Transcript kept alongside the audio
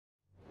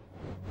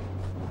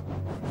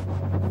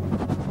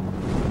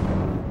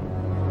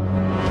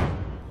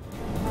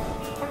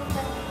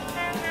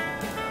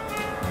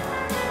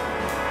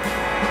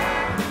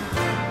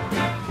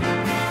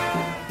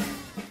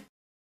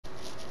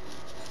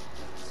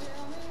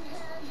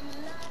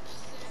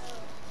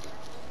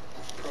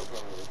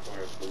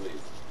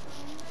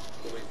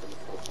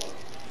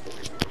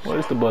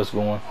the bus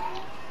going?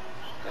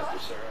 After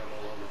Sarah, I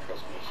no longer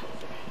trust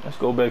myself. Let's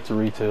go back to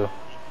retail. After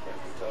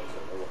Tubbs, I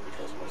no longer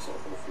trust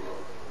myself in the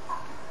field.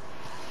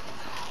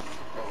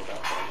 No, about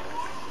that, man.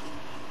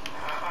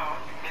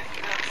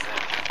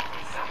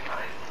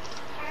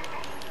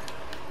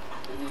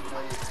 Didn't even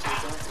know you could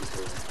take off this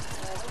early.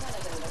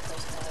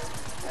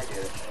 I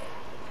get it.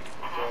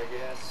 So I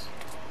guess,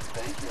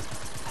 thank you.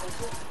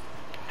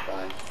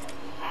 Bye.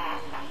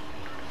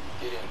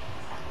 Get in.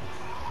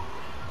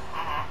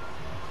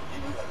 You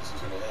knew how this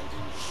was gonna end,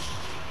 didn't you?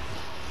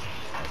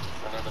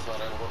 I never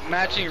thought I'd work.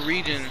 Matching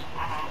region.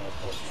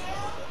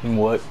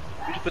 What?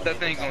 We should put that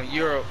thing on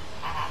Europe.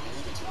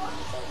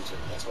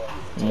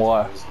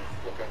 Why?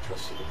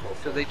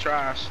 Because they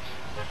trash.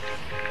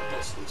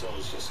 It's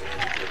always just an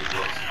educated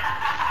guess.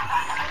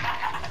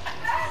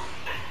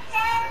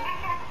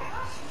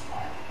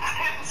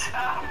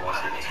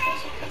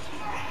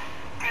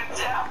 Good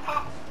job.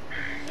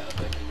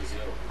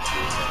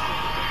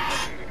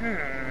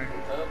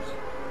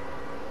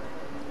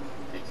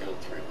 He killed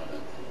 3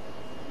 women.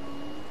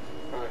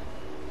 Right.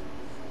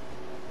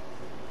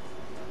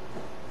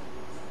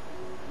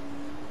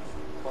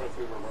 What if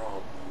we were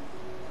wrong?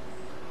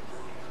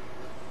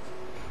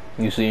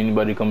 You see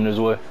anybody coming this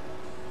way?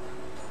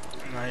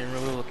 I'm not even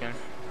really looking.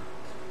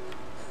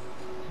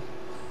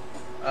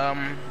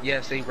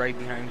 Yes, they right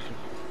behind you.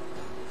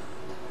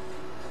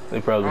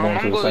 They probably going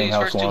to the same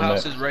house where I'm at.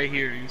 Houses right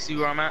here. You see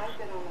where I'm at?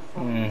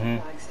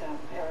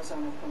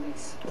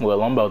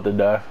 Well, I'm about to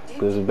die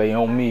because if they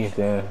own me,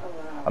 then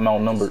I'm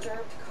outnumbered.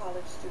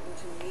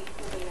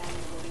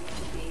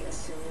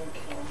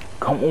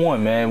 Come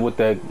on, man, with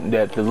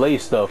that delay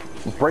stuff.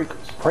 Break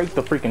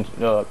the freaking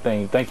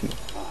thing. Thank you.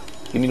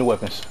 Give me the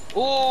weapons.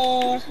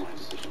 Ooh.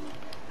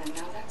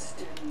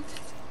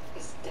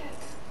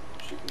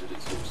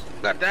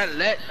 Got that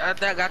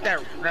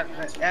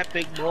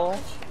epic ball.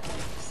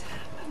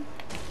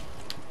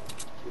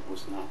 It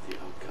was not the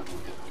outcome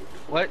we had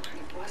hoped for. What? It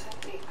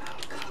wasn't the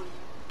outcome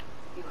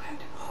you had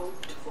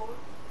hoped for?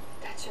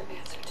 That's your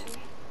answer to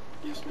me?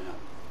 Yes, ma'am.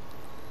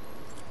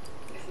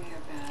 Give me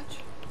your badge.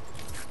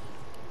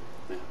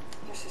 Ma'am.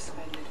 You're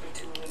suspended for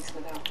 2 weeks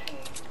without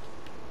pay,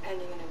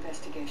 pending an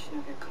investigation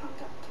of your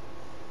conduct.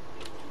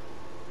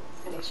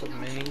 That's what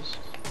means.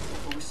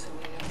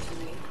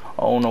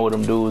 I don't know where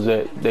them dudes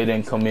at. They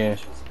didn't come in.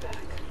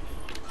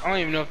 I don't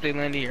even know if they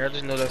landed here. I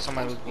just know that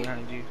somebody was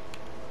behind you.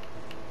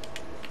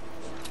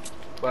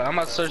 But I'm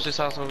about to search this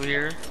house over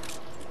here.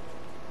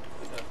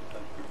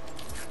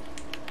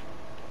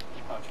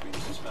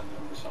 Suspended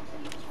over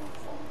something that was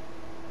wrongful.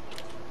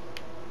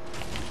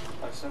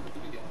 I said at the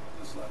beginning of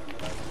this letter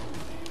that I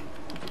believe in you.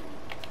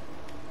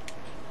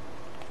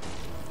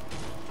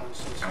 I'm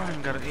so I sorry. don't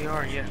even got an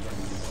AR yet.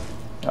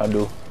 I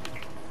do. I'm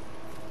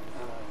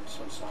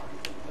so sorry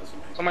that it doesn't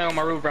make Somebody on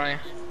my roof, Brian.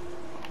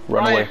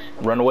 Run away.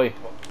 Run away.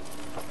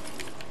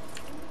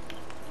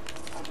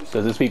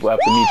 Because there's people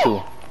after me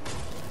too.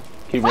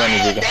 Keep running,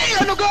 Jygga. They ain't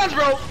got no guns,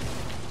 bro.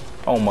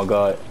 Oh my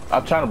god.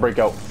 I'm trying to break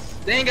out.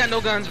 They ain't got no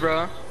guns,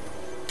 bro.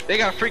 They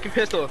got a freaking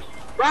pistol.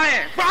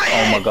 Brian!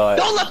 Oh my god.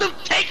 Don't let them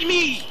take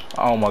me!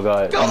 Oh my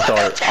god. Don't I'm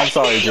sorry. let them I'm take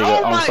sorry, me!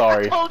 Jygga. Oh I'm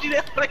sorry. I told you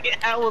that fucking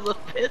hat was a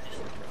pistol.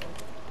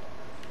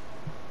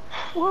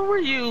 Where were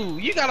you?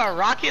 You got a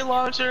rocket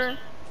launcher?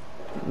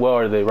 Where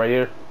are they? Right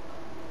here?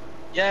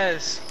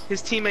 Yes.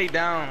 His teammate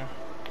down.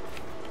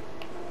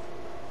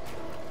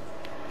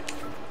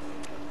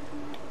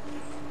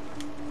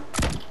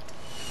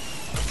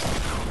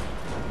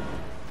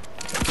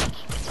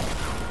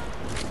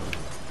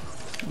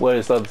 Where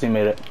is the other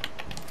teammate at?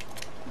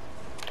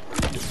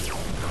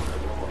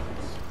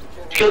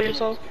 Kill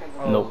yourself?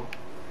 Oh. Nope.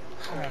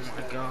 Oh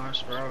my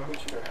gosh, bro.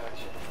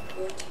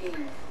 Your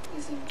team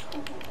is in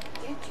trouble.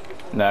 Did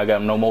you Now I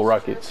got no more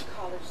rockets.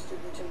 college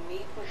student to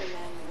meet with a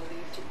man you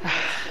believe to be I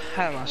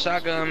had my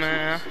shotgun,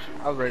 man.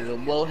 I was ready to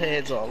blow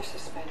heads off.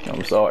 suspended?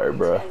 I'm sorry,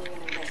 bro. Pending an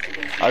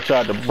investigation. I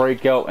tried to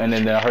break out and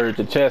then I heard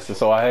the chest,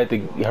 so I had to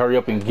hurry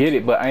up and get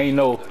it, but I ain't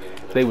know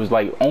they was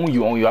like on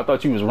you. I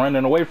thought you was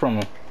running away from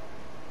them.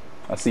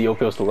 I see your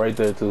pistol right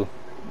there too.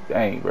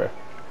 Dang, bro.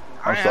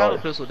 I I'm ain't sorry. have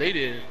a pistol, they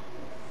did.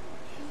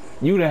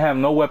 You didn't have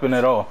no weapon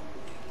at all.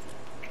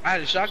 I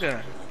had a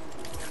shotgun.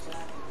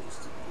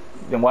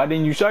 Then why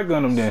didn't you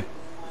shotgun them then?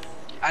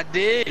 I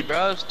did,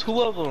 bro. There's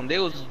 2 of them. They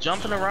was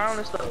jumping around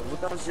and stuff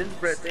with those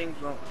gingerbread things,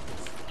 bro.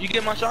 You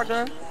get my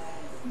shotgun?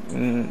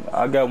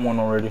 I got one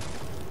already.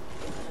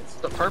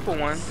 The purple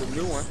one, the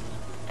new one.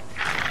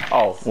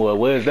 Oh, well,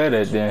 where's that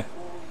at then?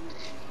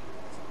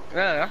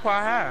 Yeah, that's what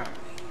I have.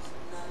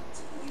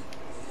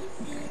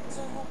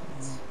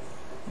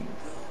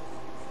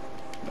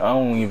 I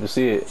don't even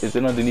see it. Is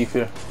it underneath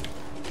here?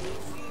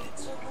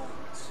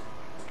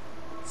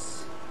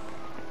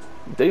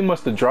 They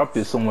must have dropped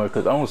it somewhere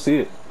because I don't see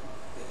it.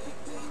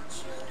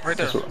 Right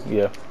there.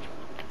 Yeah.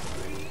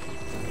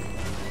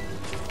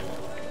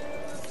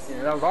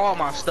 Yeah, that was all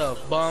my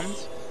stuff,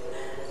 bums.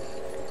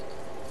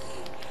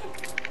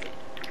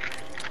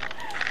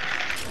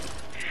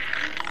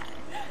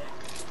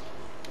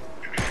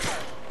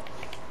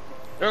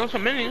 There was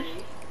some minis.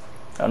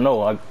 I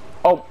know.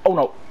 Oh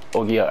no.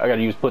 Oh yeah, I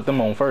gotta put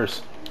them on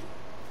first.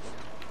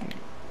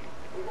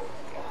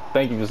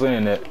 Thank you for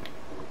saying that.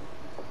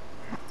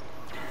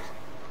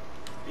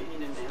 He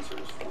didn't answer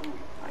his phone.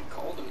 I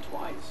called him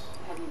twice.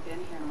 Have you been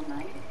here all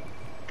night?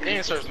 They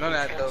ain't searched none of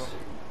that though.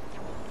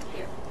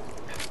 Here.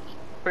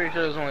 Pretty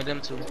sure it was only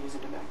them two. He's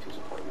been back to his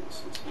apartment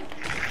since then.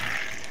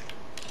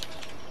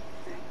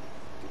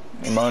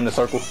 Am I in the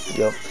circle?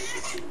 Yep.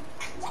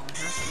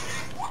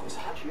 Is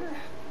hot here?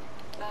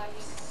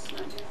 You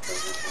not doing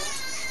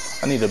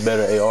closing I need a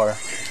better AR.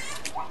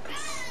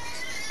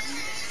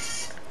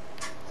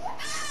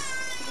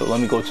 So let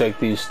me go check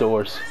these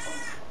stores.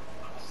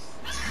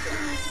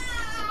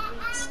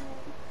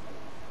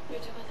 You're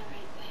doing the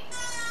right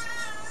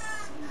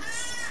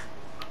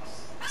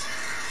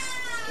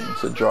thing.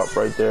 It's a drop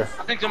right there.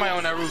 I think somebody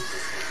on that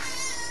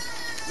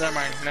roof. Never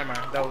mind, never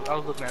mind. I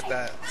was looking at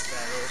that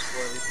little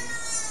spoiler thing.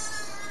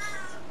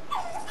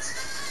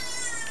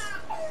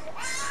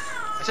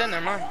 I said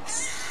never mind.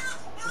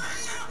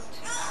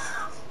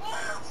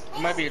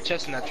 There might be a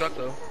chest in that truck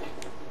though.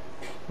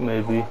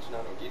 Maybe.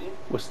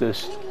 What's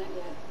this?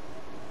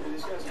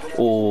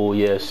 Oh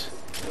yes.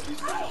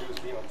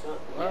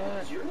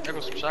 What? There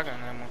goes some shotgun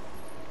ammo.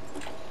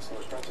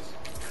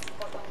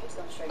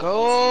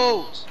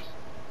 Goat!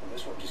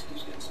 This one just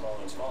keeps getting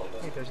smaller and smaller. I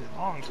think there's a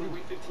long too.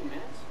 15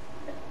 minutes?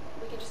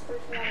 We can just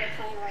brief you on the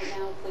plan right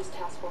now. Police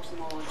task force and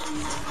all of them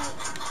need your help.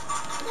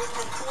 We've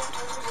had 4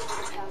 murders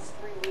over the past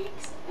 3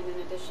 weeks, and in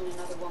addition,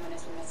 another woman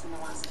has been missing the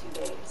last 2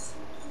 days.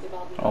 They've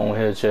all been I don't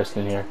hear a chest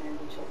in here.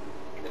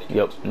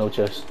 Yep, no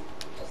chest.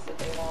 Just that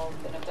they've all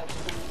been abducted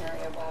from the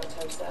area of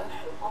Wauwatosa,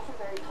 all from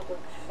very public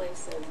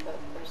places, but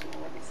there's no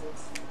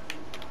witnesses.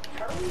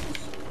 How are you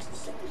sure it's the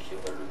same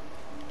killer?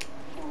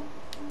 Well,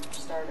 for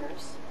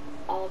starters,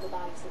 all of the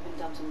bodies have been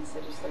dumped in the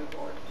city's 3rd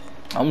ward.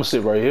 I'm gonna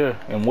sit right here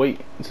and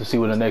wait to see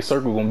where the next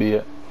circle gonna be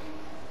at.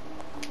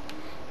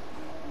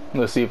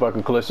 Let's see if I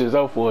can clutch this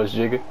out for us,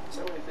 Jygga. Is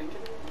that what you're thinking?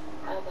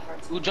 All the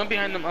hearts. Ooh, jump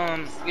behind them.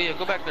 Yeah,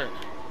 go back there.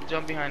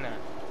 Jump behind that.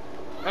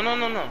 No. On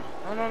the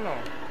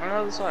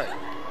other side.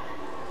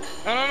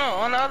 No.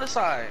 On the other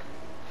side.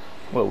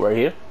 What, right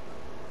here?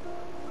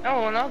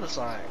 No, on the other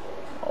side.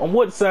 On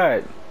what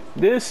side?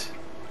 This?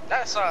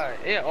 That side.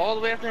 Yeah, all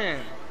the way up in.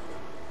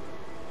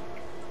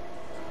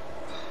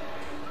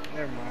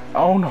 Never mind. I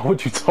don't know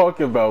what you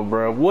talking about,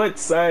 bro. What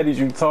side did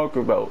you talk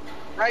about?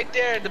 Right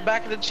there, the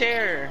back of the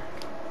chair.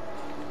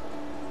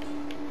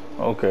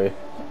 Okay.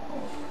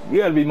 You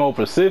gotta be more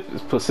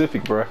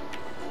specific, bro.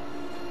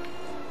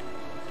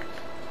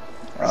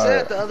 I said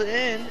at the other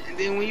end, and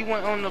then when you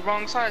went on the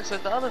wrong side, I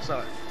said the other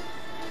side.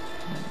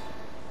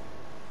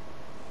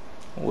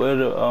 Where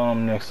the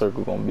next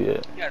circle gonna be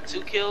at? You got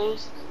 2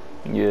 kills.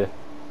 Yeah.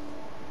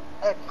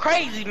 That's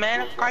crazy, man.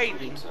 That's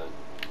crazy.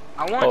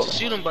 I wanted to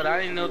shoot him, but I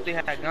didn't know if they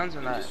had guns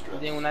or not.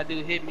 And then when that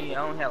dude hit me,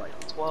 I only had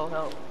like 12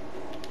 health.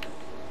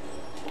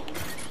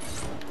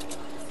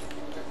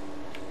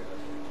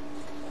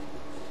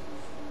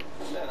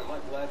 Man, am I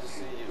glad to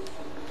see you.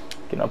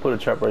 Can I put a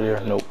trap right here?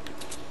 Nope.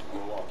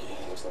 Milwaukee,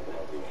 looks like an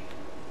ugly one.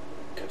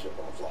 Catch up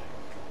on the fly.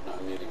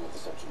 I'm meeting with the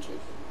section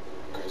chief.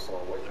 Okay, so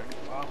I'll wait.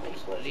 I'm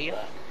just glad you're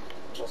back.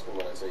 Trust me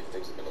when I say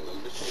things have been a little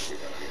bit shaky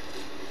around here.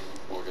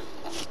 Morgan,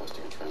 I'm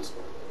requesting a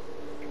transfer.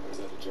 Is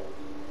that a joke?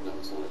 No,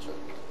 it's not a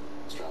joke.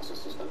 Strauss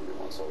has done it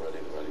once already.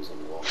 The writing's on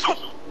the wall.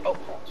 Oh.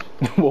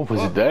 What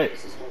was that?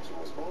 Suspension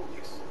was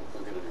bonus.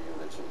 We're gonna do your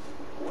mention.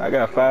 I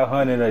got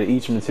 500 of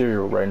each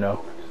material right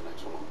now. Maybe the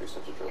next one won't be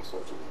such a drill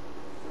sergeant.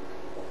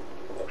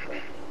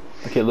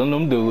 Killing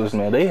them dudes,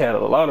 man. They had a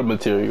lot of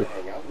material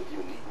Hang out with you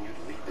and needing you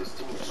to lead this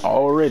team.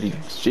 already.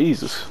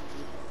 Jesus.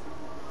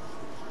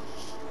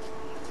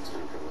 It's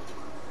been a privilege.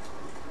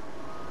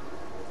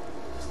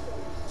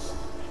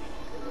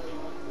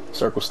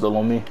 Circle still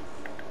on me.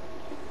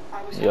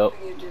 I was Yep.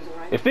 hoping you'd do the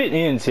right If it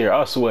ends here,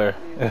 I swear.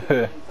 thought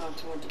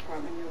to what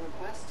department you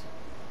request.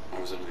 I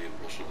was under the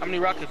impression. How many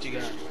rockets you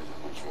got?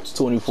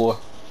 24.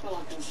 Well,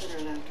 I'll consider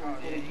it after Oh, I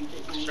yeah,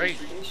 complete my straight.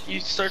 investigation. You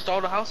searched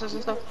all the houses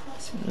and stuff?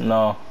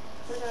 No.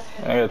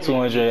 I got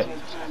 200.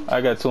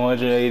 I got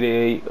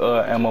 288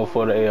 ammo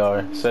for the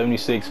AR,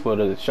 76 for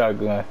the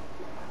shotgun.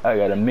 I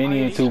got a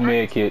mini and 2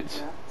 med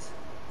kits.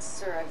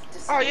 Sir, I've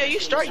Oh yeah, decided you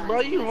to straight, resign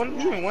bro. from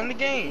You the won the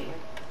game.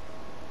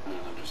 I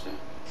don't understand.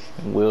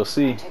 We'll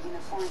see. I'm taking the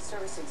foreign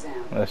service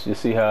exam. Let's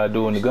just see how I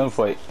do in the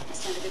gunfight. I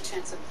stand a good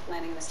chance of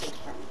landing in the State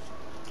Department.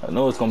 I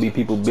know it's gonna be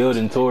people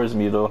building towards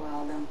me though.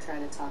 Well, don't try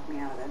to talk me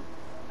out of it.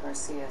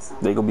 Garcia's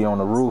on They gonna be on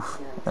the roof,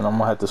 and I'm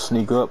gonna have to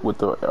sneak up with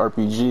the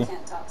RPG.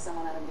 Can't talk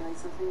someone out of doing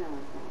something no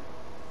one can.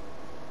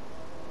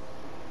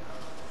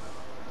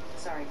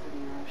 Sorry for the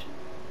interruption.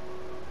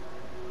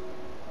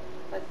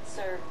 But,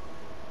 sir,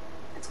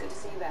 it's good to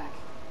see you back.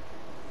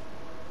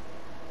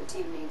 The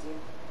team needs you.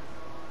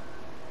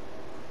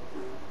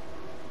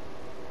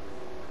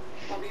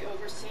 I'll be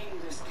overseeing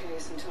this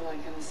case until I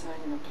can assign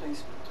a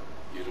replacement.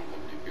 You don't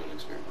have any field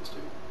experience, do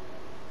you?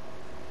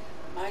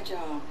 My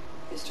job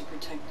is to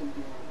protect the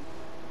Bureau.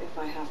 If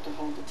I have to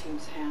hold the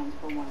team's hand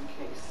for one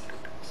case,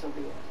 So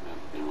be it.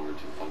 In order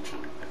to function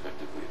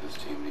effectively, this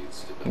team needs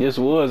stability. This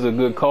was a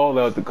good call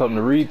out to come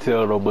to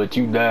retail though, but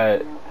you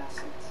died. No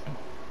assets.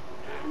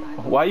 And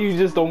I Why you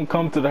just don't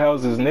come to the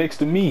houses next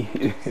to me?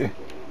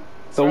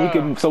 So we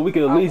Bruh,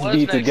 could at I least was be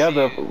next to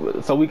together.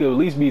 you. So we could at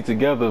least be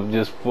together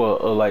just for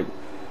like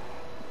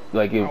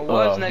if I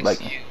was next like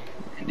to you.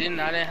 And then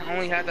I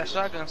only had that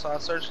shotgun, so I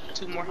searched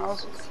 2 more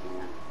houses.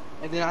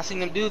 And then I seen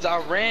them dudes. I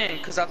ran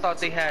because I thought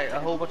they had a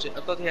whole bunch of.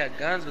 I thought they had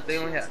guns, but they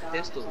only had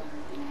pistols.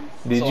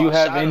 did So you I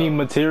have shot any him.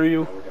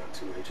 material? Now we're down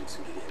 2 agents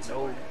who get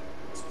No.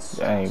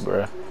 Dang,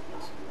 bruh.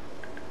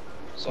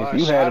 So If I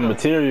you had a shot him.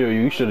 material,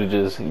 you should have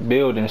just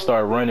built and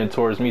start running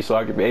towards me so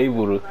I could be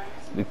able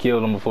to kill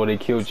them before they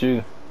killed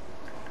you.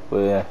 But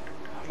yeah,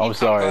 I'm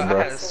sorry, I bro.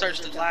 had to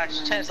search the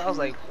last chest. I was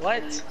like,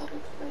 what?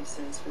 Public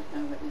places with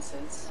no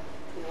witnesses.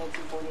 He lived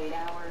in 48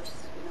 hours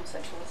with no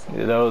sexual assault.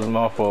 Yeah, that was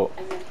my fault.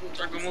 And then he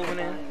Circle dumped moving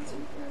the in? bodies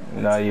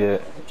in Not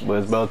yet, but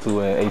it's about to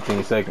in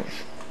 18 seconds.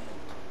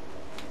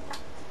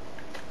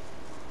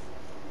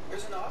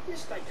 There's an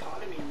obvious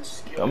dichotomy in the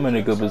skill. I'm in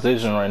a good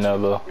position right now,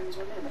 though.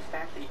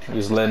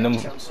 Just letting them,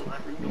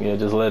 yeah,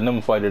 just letting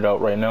them fight it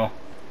out right now.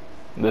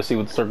 Let's see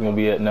what the circle will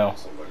be at now.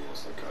 somebody in a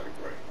psychotic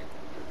break.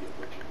 Could be a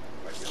butcher.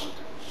 Might be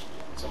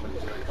hunted.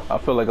 Somebody's gonna come. I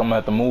feel like I'm gonna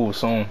have to move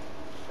soon.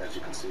 As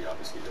you can see,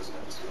 obviously he doesn't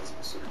have the skills of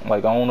a surgeon.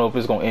 Like I don't know if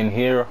it's gonna end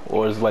here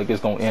or it's like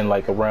it's gonna end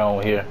like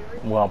around here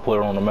where I put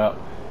it on the map.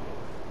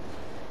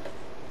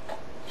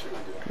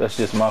 That's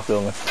just my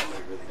feeling.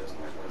 Somebody really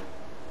doesn't like running.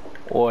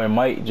 Or it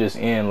might just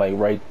end like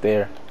right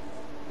there.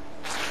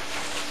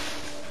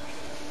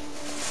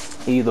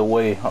 Either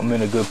way, I'm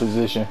in a good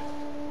position.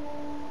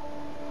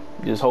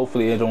 Just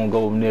hopefully it don't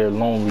go near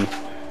lonely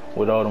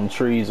with all them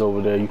trees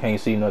over there. You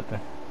can't see nothing.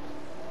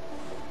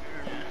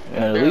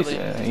 And at least,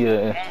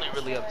 yeah, I'm only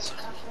really up to.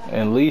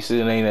 at least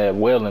it ain't at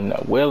Welling.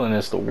 Welling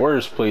is the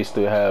worst place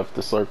to have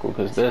the circle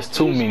because there's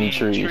too many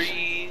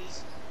trees.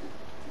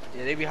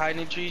 Yeah, they be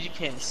hiding in trees you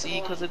can't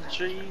see because of the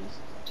trees.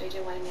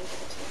 JJ wanted me to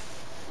give it to you.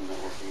 I'm not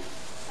working.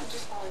 I'm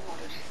just following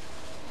orders.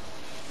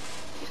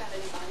 You found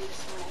any body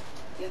this morning?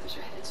 The others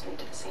are headed straight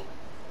to the scene.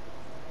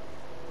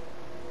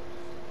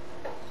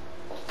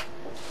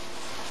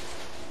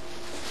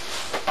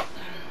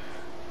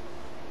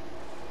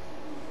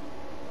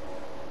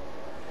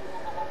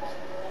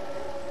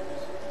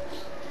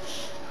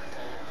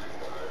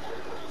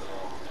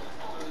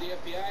 The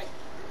FBI?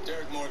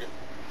 Derek Morgan.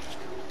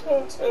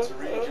 Spencer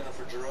Reed,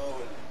 Jennifer Giroux,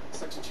 and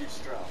Section Chief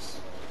Strauss.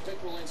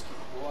 Vic Walensky,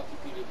 Milwaukee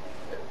PD.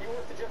 You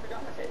worked the Jeffrey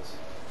Dahmer case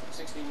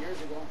 16 years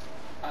ago.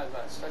 I've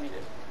studied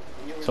it.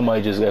 And you were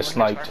Somebody just got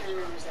sniped. He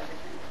remembers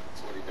everything.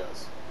 That's what he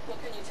does.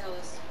 What can you tell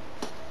us?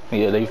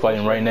 Yeah, they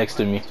fighting right next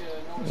to me.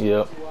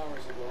 Yep.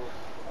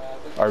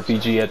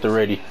 RPG at the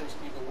ready.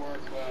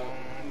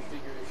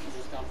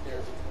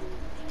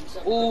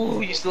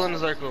 Ooh, you still in the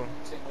circle.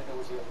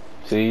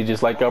 See,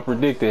 just like I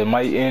predicted, it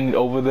might end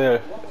over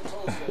there.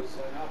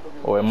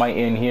 Or it might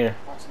end here.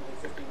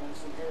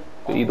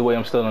 But either way,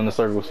 I'm still in the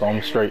circle, so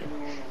I'm straight.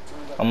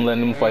 I'm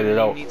letting them fight it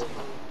out.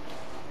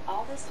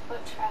 All this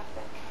foot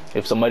traffic.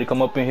 If somebody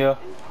come up in here,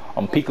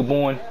 I'm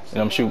peekabooing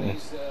and I'm shooting.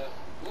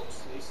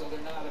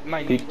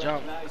 Might need to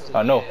jump.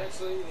 I know.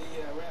 Eventually,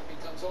 the ramp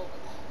comes open.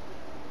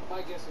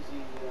 My guess is he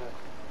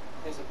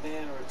has a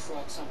van or a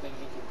truck, something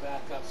he can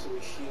back up so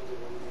he's shielded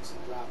when he makes the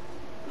drop.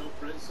 No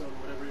prints on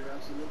whatever he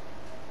wraps it in?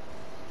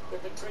 There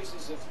have been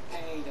traces of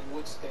paint and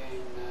wood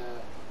stain.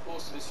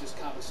 Most of it's just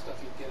common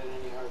stuff you'd get in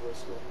any hardware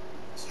store.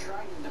 It's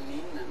trying to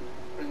demean them,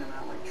 bring them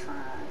out like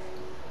trash.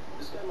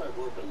 This guy might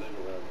work or live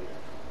around here.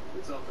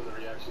 It's often the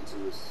reaction to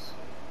his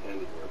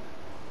handiwork.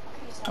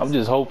 I'm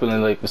just hoping that,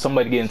 like, if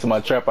somebody get into my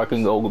trap, I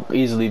can go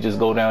easily just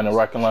go down and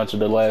rocket launcher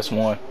the last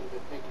one.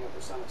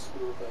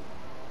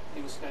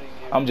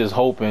 I'm just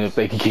hoping if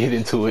they can get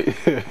into it.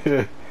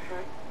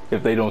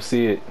 If they don't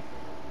see it,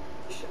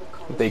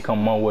 if they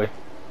come my way.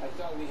 I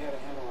thought we had a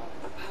handle on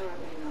it.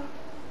 Apparently not.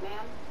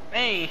 Ma'am? They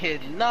ain't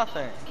hit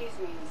nothing. Excuse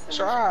me.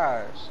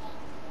 Trash.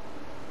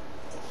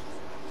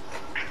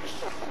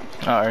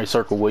 Alright,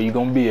 circle, where you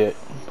gonna be at?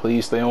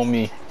 Please stay on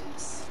me.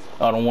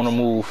 I don't want to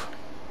move.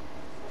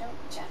 We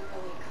don't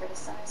generally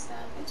criticize them.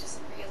 It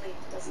just really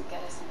doesn't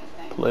get us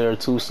anything. Player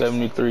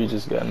 273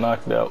 just got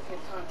knocked out. Get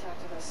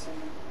contacted us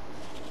soon.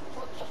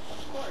 Well,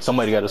 of course.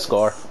 Somebody got a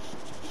scar.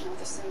 You know,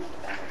 the sooner the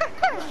better.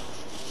 Come on.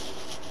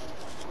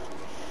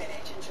 And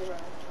Agent Giroux.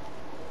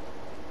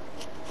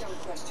 Don't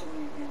question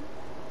me again.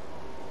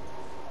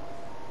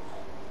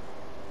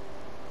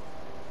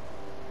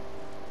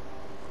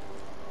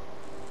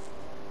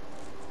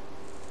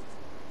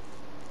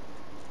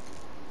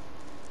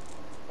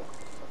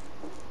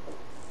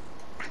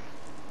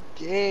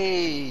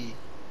 Yay.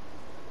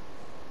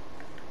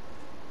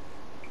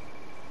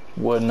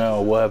 What now?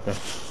 What happened? I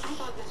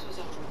thought this was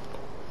over.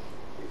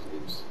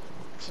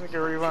 This nigga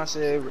Revon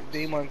said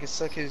Damon can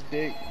suck his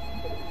dick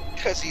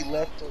because he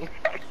left him.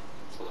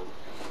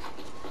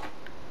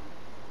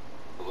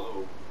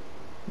 Hello?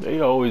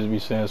 They always be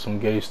saying some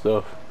gay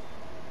stuff.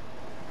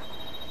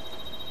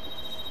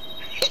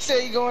 He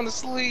said he going to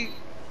sleep.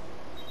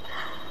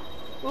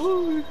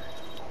 Ooh. Wait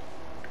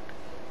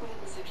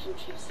a second. section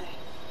chief say?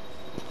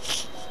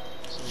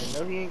 So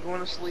you know he ain't going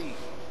to sleep.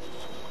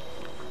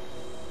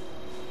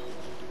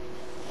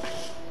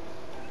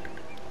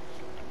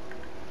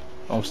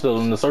 I'm still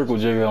in the circle,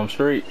 Jygga. I'm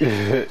straight.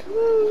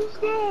 Ooh,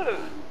 good.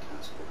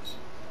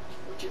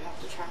 Would you have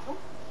to travel?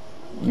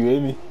 You hear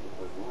me?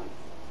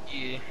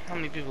 Yeah. How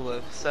many people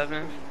left?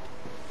 7?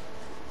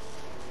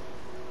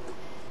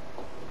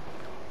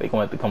 They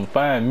gonna have to come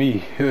find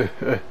me.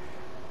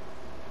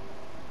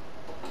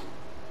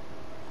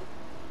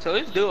 So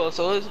it's duo.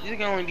 So it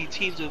can only be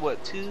teams with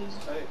what, 2s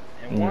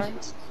and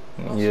 1s?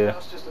 Yeah.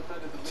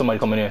 Somebody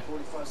coming in.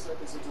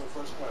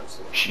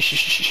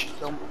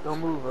 Don't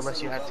move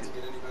unless you have to.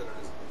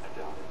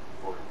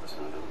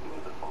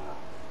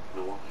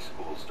 Milwaukee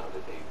schools start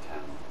at 8:10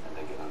 and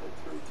they get out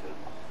at 3:10.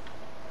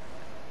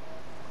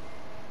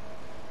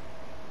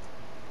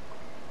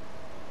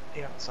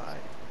 They outside.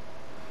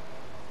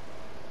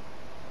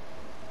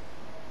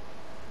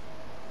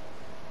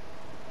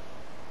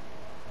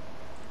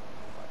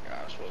 Oh my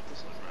gosh, what this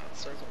is around the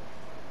circle.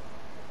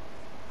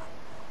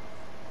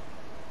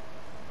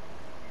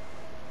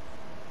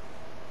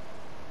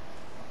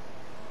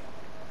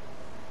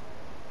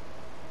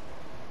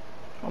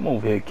 I'm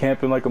over here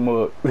camping like a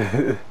mug.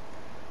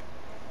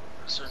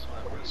 Circle.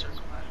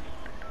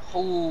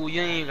 Oh,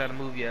 you ain't even gotta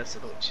move yet, so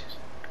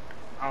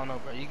I don't know,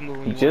 bro. You can move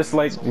when you just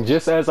want. like,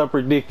 just as I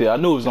predicted. I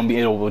knew it was gonna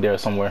be over there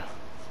somewhere.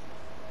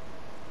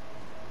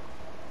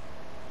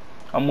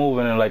 I'm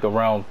moving in like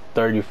around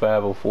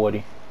 35 or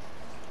 40.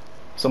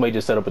 Somebody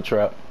just set up a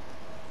trap.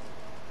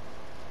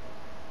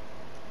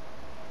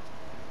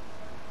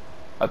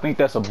 I think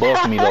that's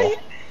above me though.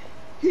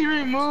 He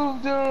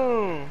removed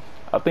him.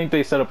 I think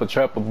they set up a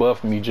trap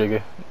above me,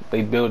 Jygga.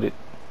 They built it.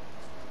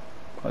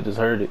 I just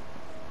heard it.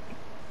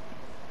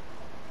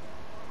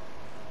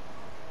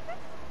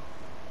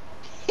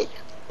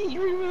 He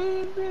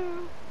removed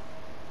him.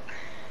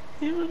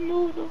 He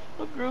removed him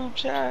from the group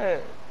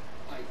chat.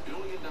 $1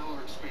 billion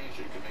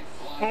expansion can make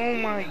flying.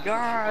 Oh my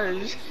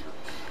gosh.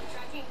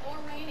 Tracking more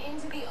rain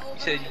into the You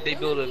said they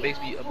built a base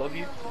above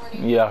you?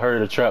 Yeah, I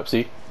heard a trap.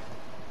 See?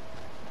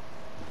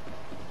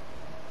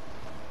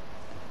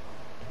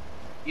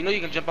 You know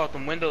you can jump out the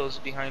windows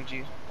behind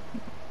you.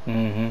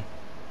 Mm-hmm.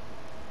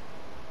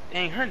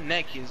 Dang, her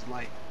neck is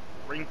like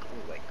wrinkled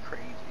like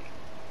crazy.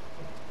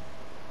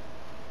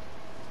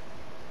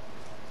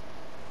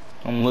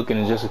 I'm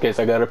looking just in case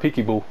I got a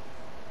picky boo.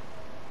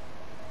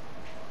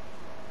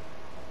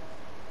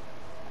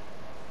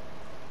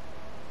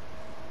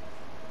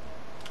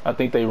 I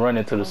think they run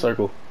into the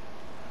circle.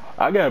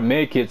 I got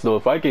med kits though.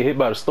 If I get hit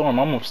by the storm,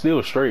 I'm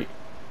still straight.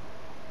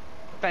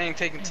 That thing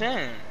taking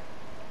 10.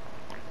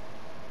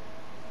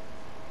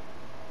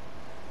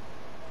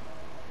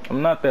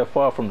 I'm not that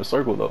far from the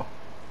circle though.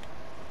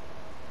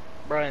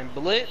 Brian,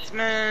 Blitz,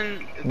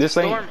 man. This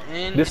ain't.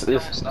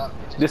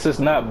 This is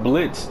not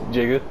Blitz,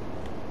 Jygga.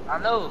 I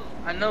know.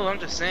 I'm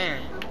just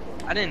saying.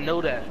 I didn't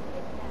know that.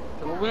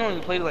 We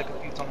only played it like a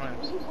few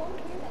times.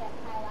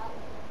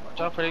 Watch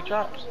out for their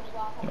traps.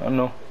 I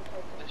know.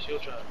 That's your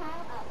trap.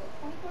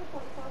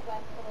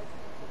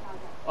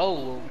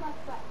 Oh.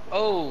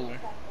 Oh.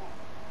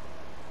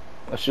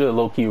 I should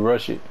low key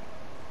rush it.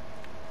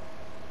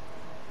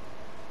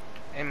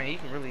 Hey man, you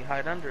can really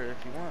hide under it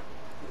if you want.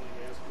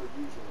 As per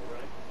usual,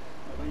 right?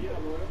 But yeah,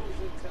 Royale's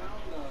in town.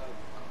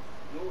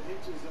 No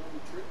hitches on the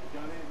trip.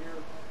 Got in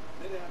here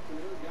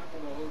mid-afternoon, got to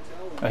the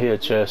hotel. I hear a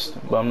chest,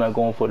 but I'm not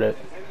going for that.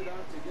 And headed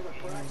out to get a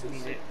practice.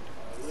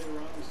 Later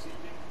on this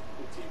evening,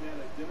 the team had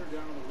a dinner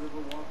down on the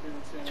river walking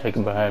in San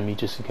Checking behind me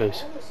just in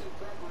case. All this in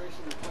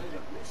preparation to play the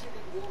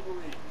Michigan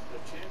Wolverines,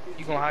 the champions.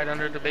 You gonna hide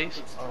under the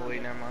base? Oh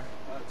wait, never mind.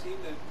 Team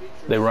that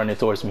features They running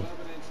towards me.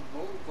 11-inch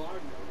Mo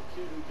Wagner, the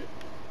kid who can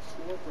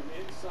score from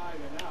inside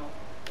and out,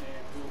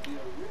 and will be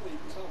a really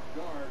tough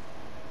guard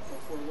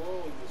for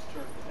Royale in this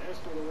tournament. As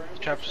for the Ramblers,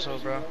 Trapped so,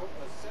 bro.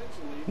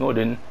 essentially, No, it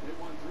didn't. they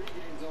won 3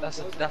 games on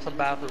That's a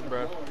bathroom,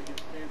 bro.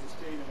 against Kansas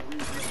State in the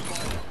regional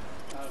final.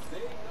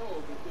 They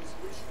know that this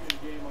Michigan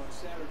game on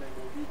Saturday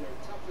will be their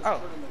toughest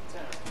tournament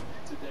test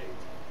to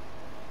date.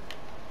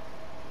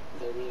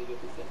 They're really good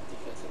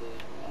defensively.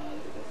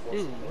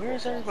 Dude, where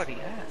is everybody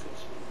at?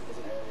 It's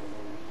an area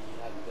where we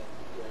haven't been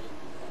great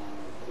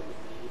with the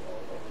lead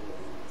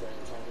during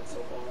the tournament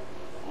so far.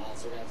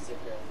 So we're going to have to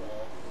take care of the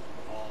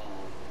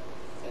ball.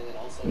 And then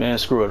also, Man,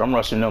 screw it. I'm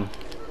rushing them.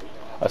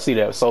 I see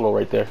that solo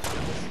right there.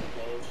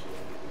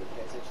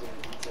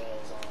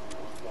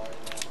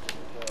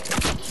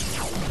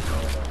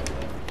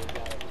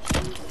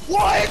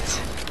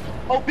 What?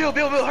 Oh, Bill,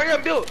 hurry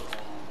up, Bill.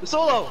 The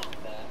solo.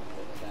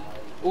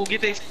 We'll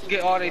get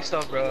all their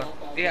stuff, bro.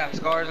 They have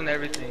scars and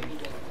everything.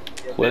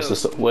 Where's the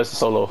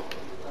solo?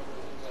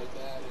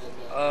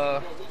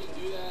 To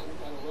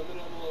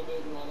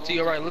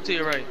your right. Look to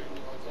your right.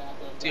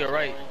 To your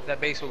right.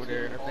 That base over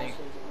there, I think.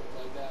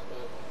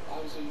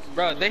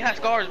 Bro, they have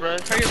scars, bro.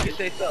 Hurry up, get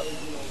their stuff.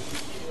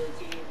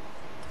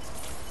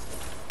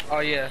 Oh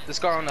yeah, the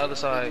scar on the other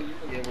side.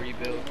 Yeah, where you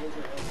build.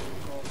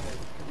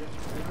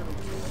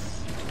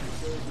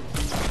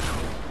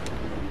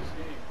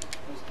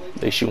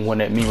 They shooting one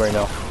at me right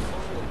now.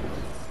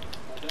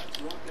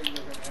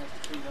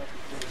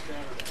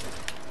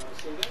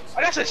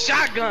 That's a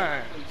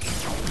shotgun.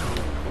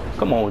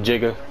 Come on,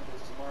 Jygga.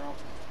 Tomorrow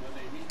when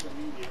they meet the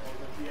media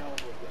over at the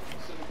Alamo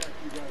Building. Send it back to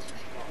you guys in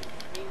Chicago.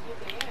 Thank you,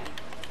 Dan.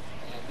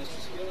 And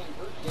Mr. Skilling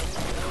hurt Dan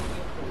for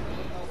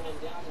rain elbow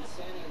down in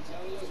San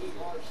Antonio. He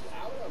marched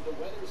out of the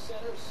weather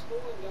center,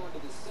 schooling down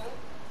to the set.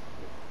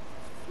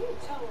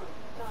 Tell her,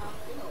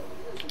 You know,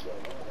 years ago,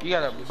 You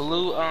got a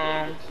blue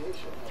I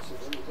said, where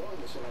are you going?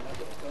 They said, I'm not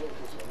going to tell you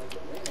because it'll make it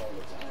rain all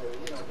the time. Or,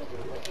 you know, it's not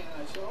going to rain. And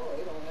I said, oh,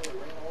 it'll never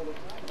rain all the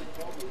time. And he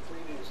called me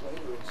 3 days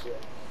later and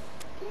said,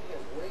 it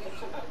has rained.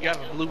 You have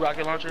a blue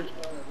rocket launcher?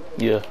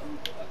 Yeah.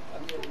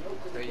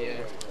 Oh,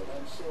 yeah.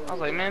 I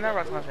was like, man, that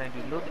rocket launcher ain't do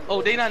nothing.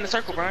 Oh, they not in the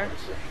circle, Brian.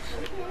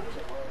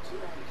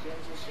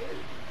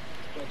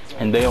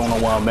 And they don't know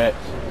where I'm at.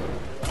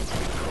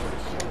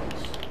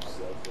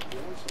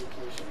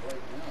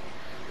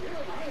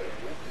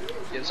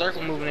 Yeah, the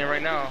circle moving in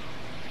right now.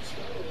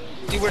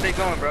 See where they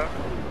going, bro.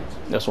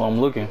 That's why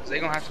I'm looking. They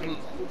gonna have to move.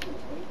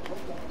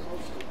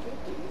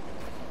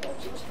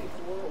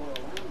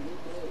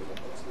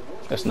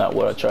 That's not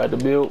what I tried to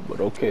build, but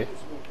okay.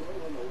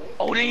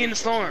 Oh, they in the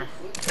storm.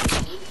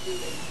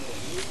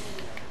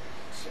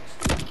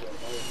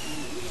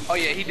 Oh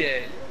yeah, he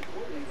dead.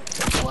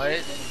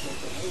 What?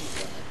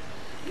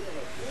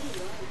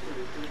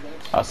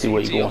 I see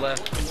where To you're your going.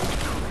 left.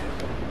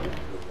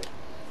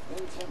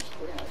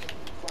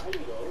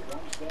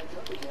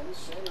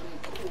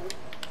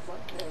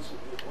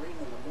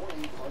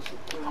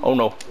 Oh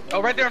no.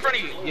 Oh, right there in front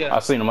of you. Yeah. I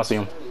seen him. I see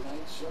him.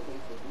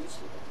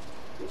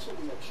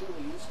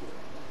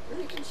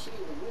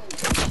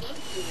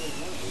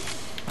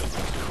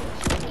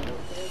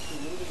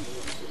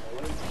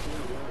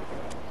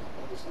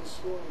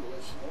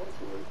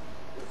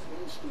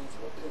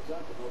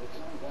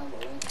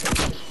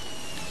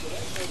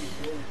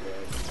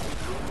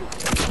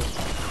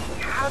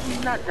 How did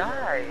he not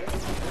die?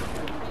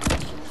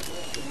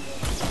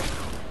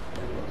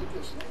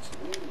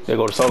 They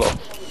go to solo.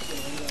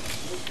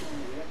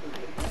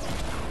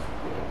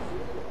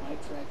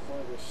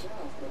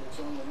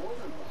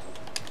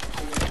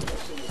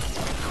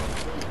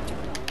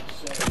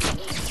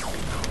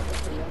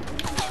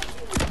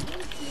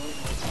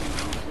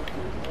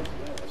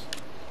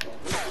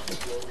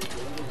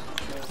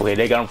 Okay,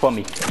 they got him for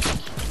me.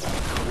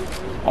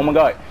 Oh my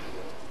god.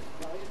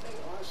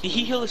 Did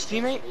he heal his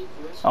teammate?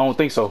 I don't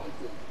think so.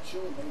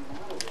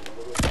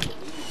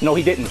 No,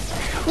 he didn't.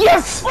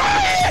 Yes!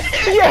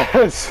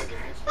 Yes!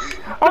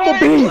 I'm a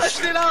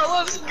beast!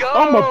 Let's go!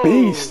 I'm a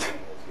beast!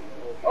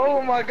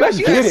 Oh my gosh, Let's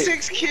you get had it.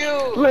 6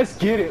 kills! Let's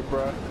get it,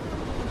 bro.